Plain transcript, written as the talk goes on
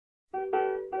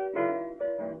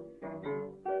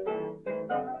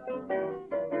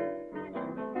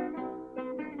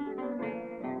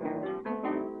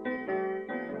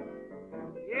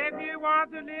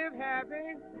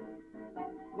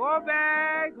Go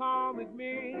back home with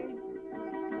me.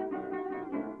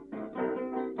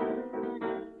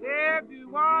 If you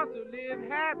want to live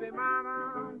happy,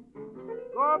 mama,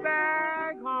 go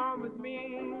back home with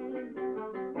me.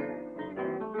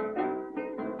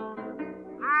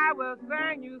 I will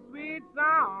sing you sweet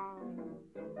songs,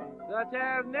 such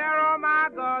as Narrow My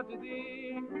God to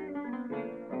Thee.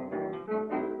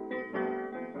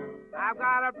 I've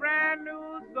got a brand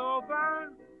new sofa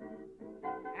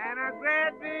and a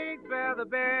great big feather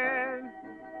bed.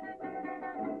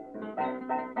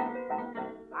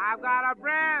 I've got a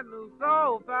brand new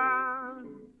sofa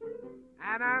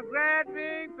and a great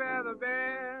big feather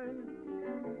bed.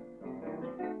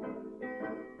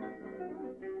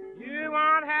 You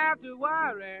won't have to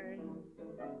worry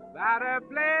about a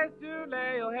place to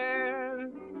lay your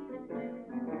head.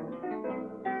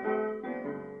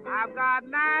 I've got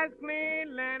nice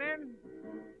clean linen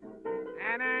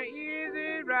and an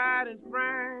easy ride in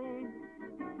spring.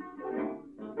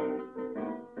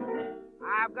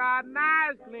 I've got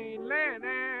nice clean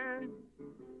linen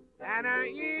and an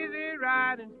easy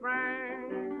ride in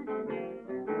spring.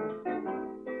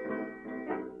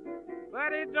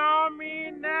 But it don't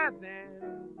mean nothing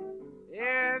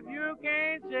if you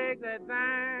can't shake that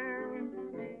thing.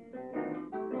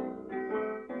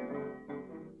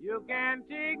 You can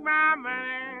take my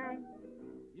money,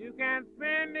 you can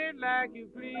spend it like you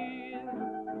please.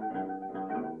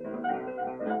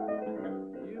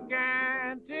 You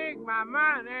can take my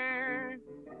money,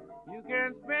 you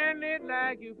can spend it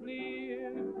like you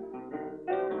please.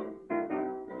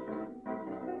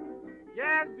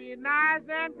 Just be nice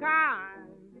and kind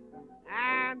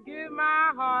and give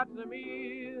my heart some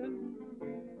ease.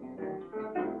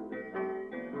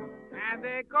 And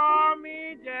they call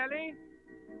me Jelly,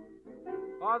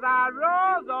 'cause I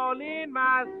rose all in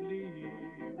my sleep.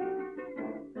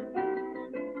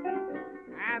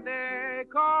 And they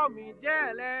call me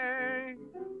Jelly,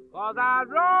 'cause I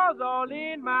rose all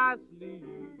in my sleep.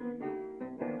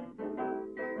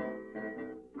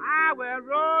 I will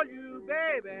roll you,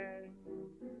 baby.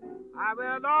 I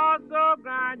will also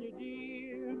grind you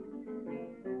deep.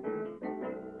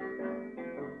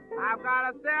 I've got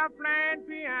a self-playing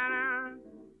piano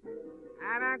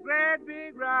and a great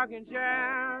big rocking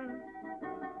chair.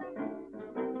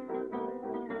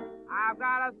 I've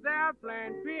got a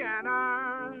self-playing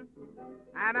piano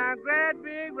and a great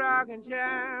big rocking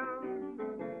chair.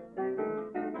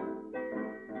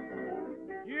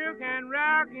 You can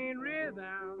rock in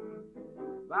rhythm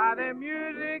by the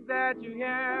music that you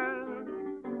hear.